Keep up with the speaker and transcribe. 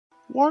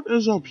What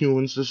is up,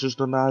 humans? This is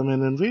the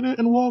Diamond Invader,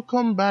 and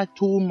welcome back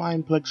to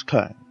Mineplex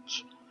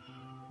Clans.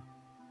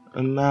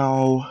 And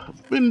now,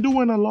 I've been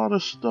doing a lot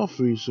of stuff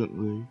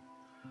recently.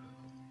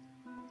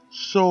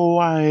 So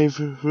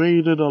I've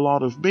raided a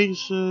lot of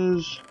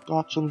bases,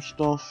 got some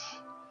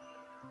stuff,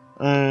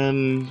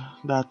 and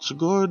that's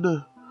good.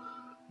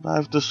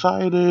 I've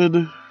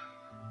decided,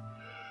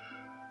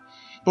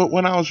 but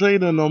when I was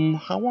raiding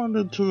them, I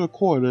wanted to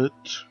record it.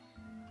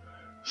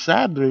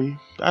 Sadly,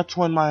 that's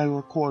when my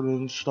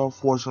recording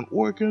stuff wasn't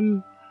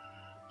working.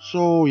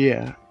 So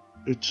yeah,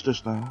 it's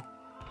this now.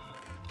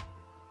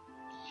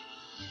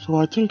 So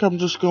I think I'm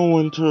just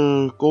going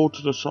to go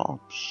to the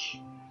shops.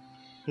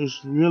 There's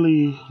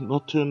really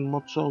nothing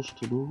much else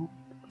to do.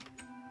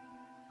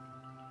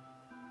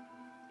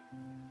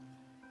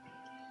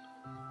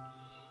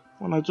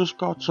 When I just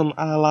got some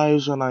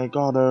allies and I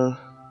got a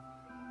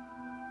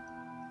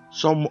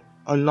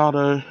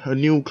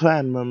new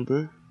clan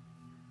member.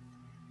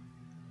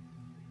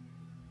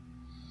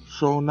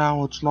 So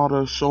now it's not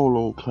a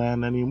solo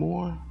clan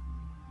anymore.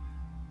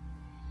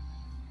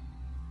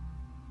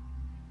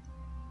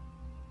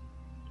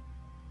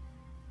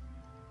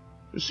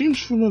 It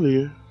seems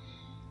familiar.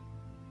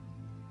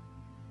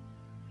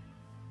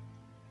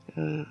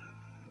 Let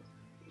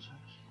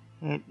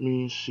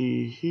me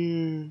see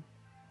here.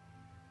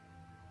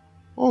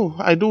 Oh,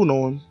 I do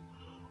know him.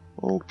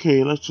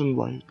 Okay, let's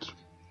invite.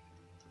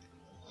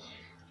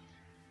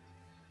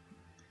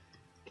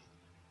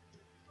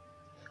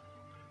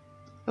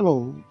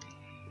 Hello.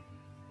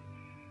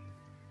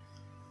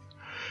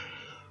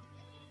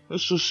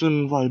 Let's just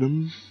invite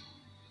him.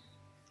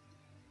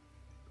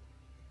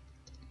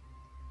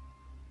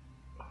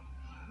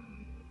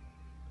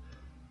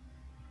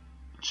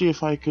 See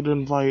if I could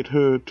invite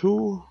her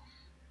too.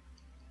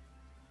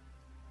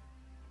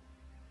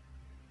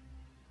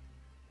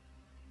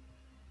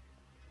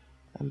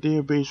 And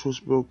their base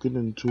was broken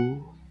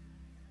into.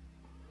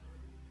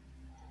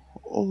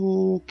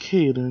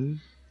 Okay then.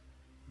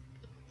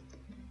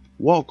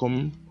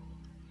 Welcome.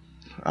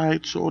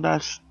 Alright, so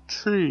that's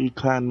 3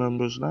 clan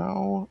members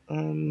now,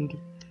 and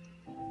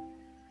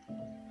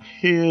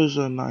here's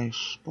a nice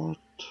spot.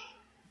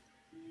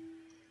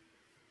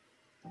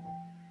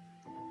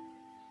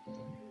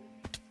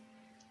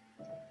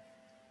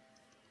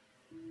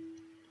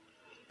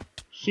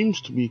 Seems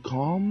to be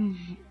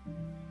calm.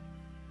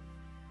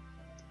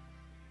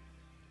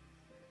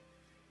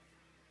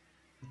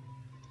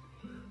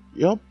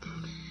 Yep.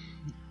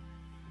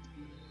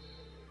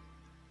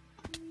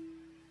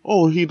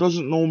 Oh, he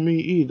doesn't know me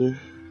either.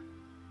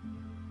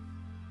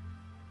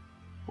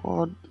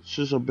 Well, this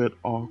is a bit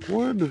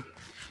awkward.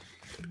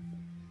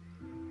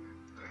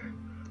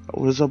 I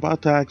was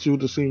about to ask you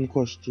the same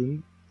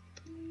question.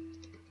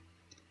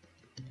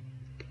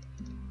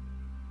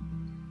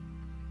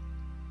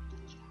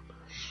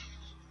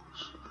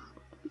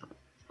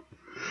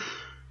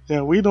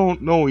 Yeah, we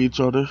don't know each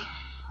other,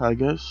 I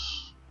guess.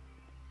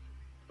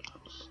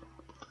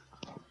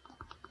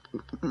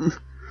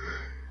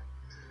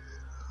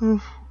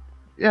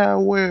 Yeah,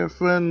 we're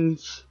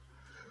friends.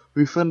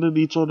 We friended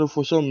each other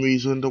for some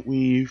reason that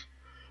we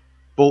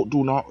both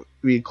do not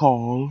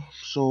recall,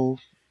 so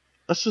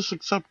let's just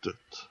accept it.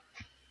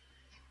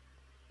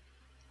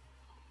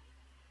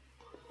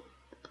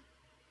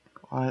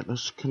 Alright,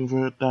 let's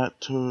convert that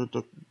to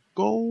the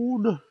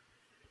gold.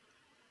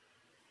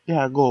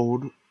 Yeah,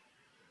 gold.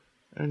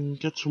 And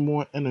get some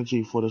more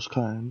energy for this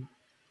clan.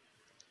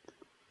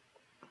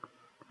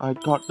 I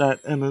got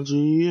that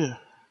energy.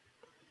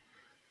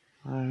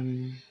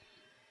 And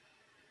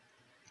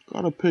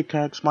got a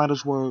pickaxe, might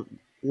as well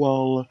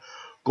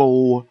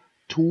go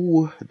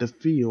to the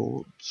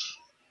fields.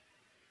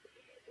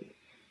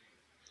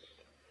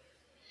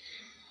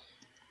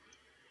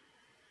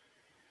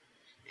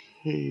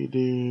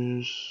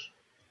 Okay,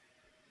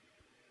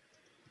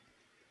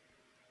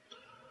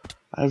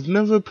 I've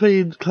never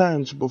played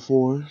clans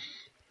before.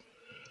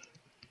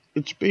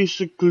 It's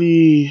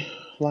basically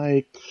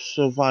like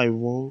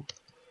survival,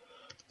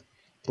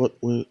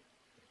 but with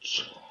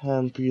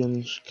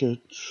champions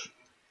kits.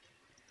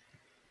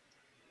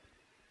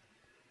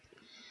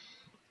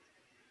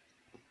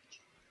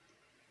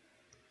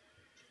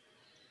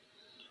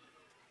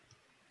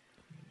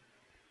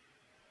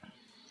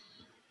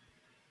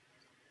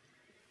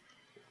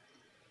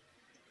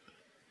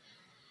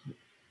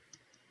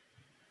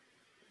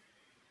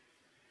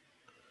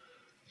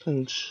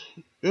 Thanks.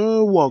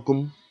 You're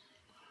welcome.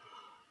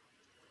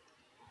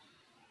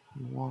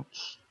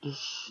 What's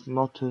this?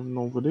 Nothing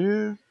over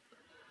there.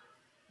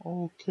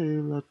 Okay,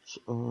 let's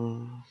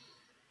wonder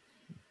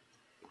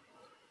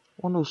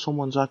if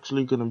someone's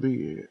actually gonna be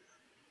here.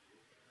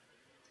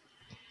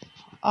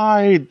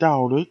 I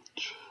doubt it.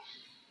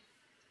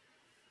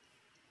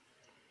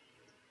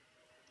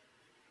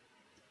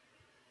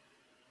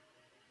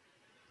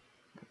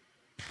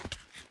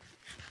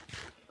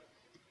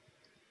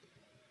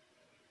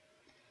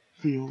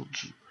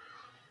 Fields.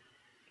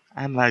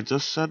 And I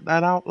just said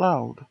that out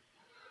loud.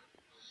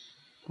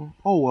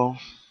 Oh well,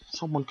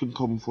 someone can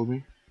come for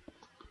me.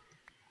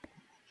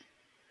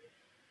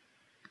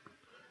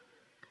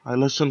 Alright,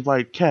 let's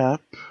invite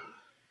Cap.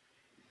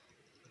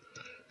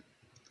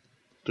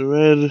 The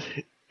red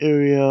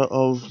area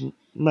of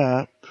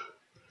map.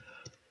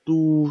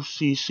 Do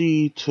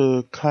CC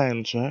to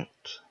clan chat.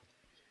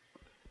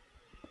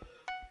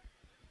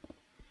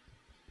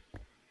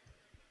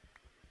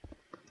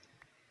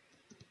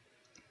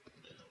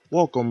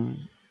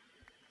 Welcome.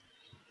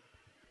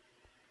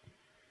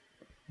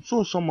 I'm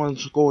sure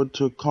someone's going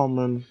to come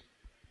and...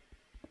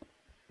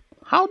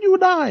 How'd you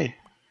die?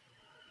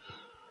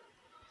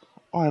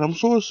 Alright, I'm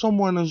sure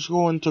someone is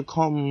going to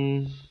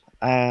come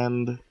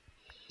and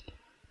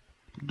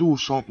do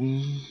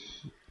something.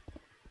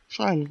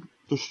 Try and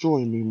destroy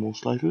me,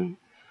 most likely.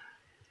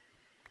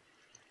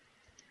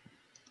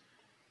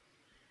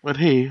 But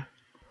hey,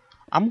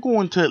 I'm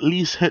going to at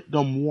least hit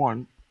them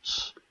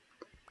once.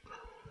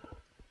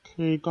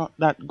 Okay, got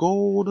that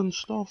gold and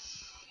stuff.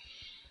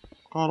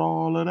 Got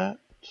all of that.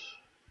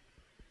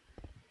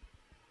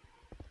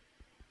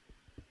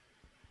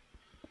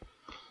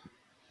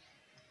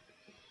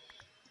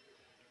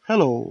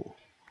 Hello.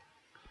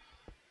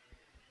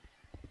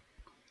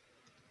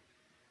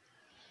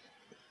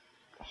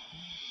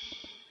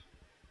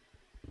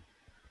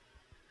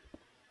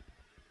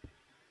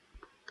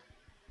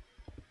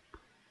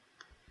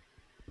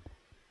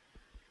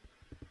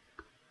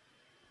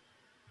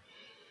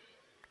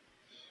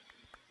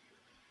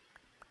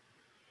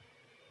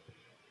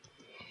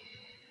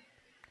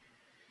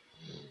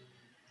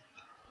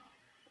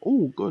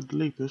 Oh, good,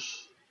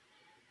 Lapis.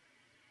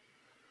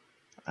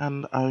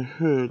 And I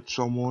heard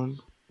someone.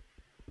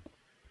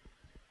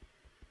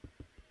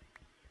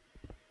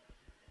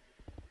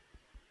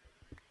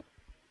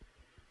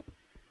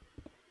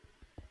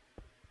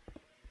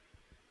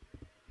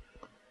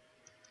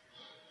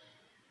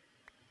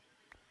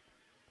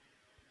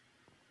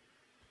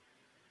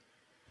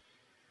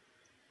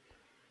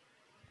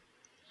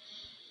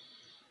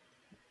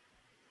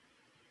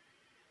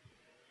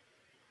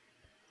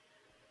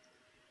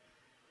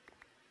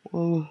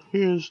 Well,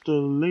 here's the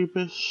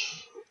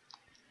Lapis.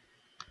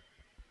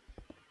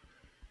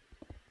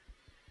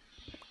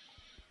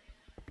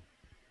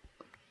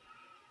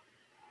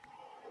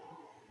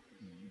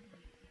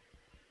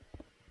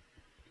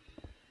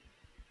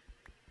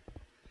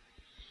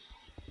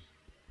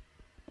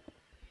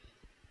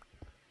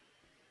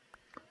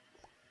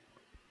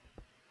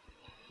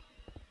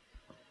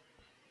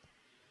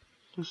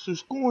 This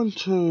is going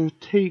to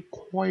take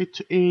quite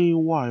a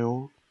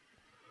while.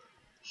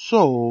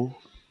 So,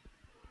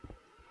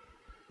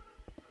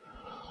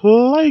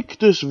 like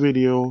this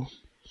video,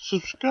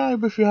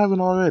 subscribe if you haven't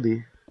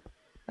already,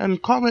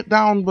 and comment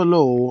down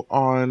below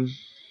on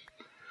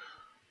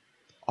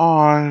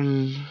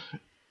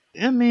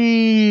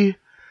any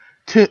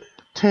tip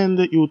 10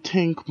 that you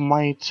think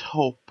might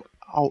help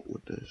out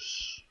with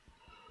this.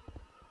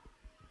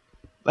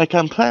 Like,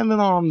 I'm planning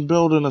on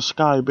building a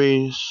sky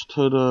base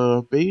to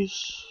the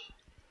base,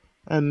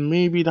 and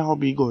maybe that'll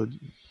be good.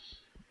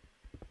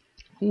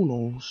 Who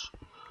knows?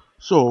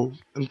 So,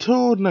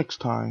 until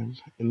next time,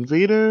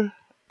 Invader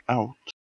out.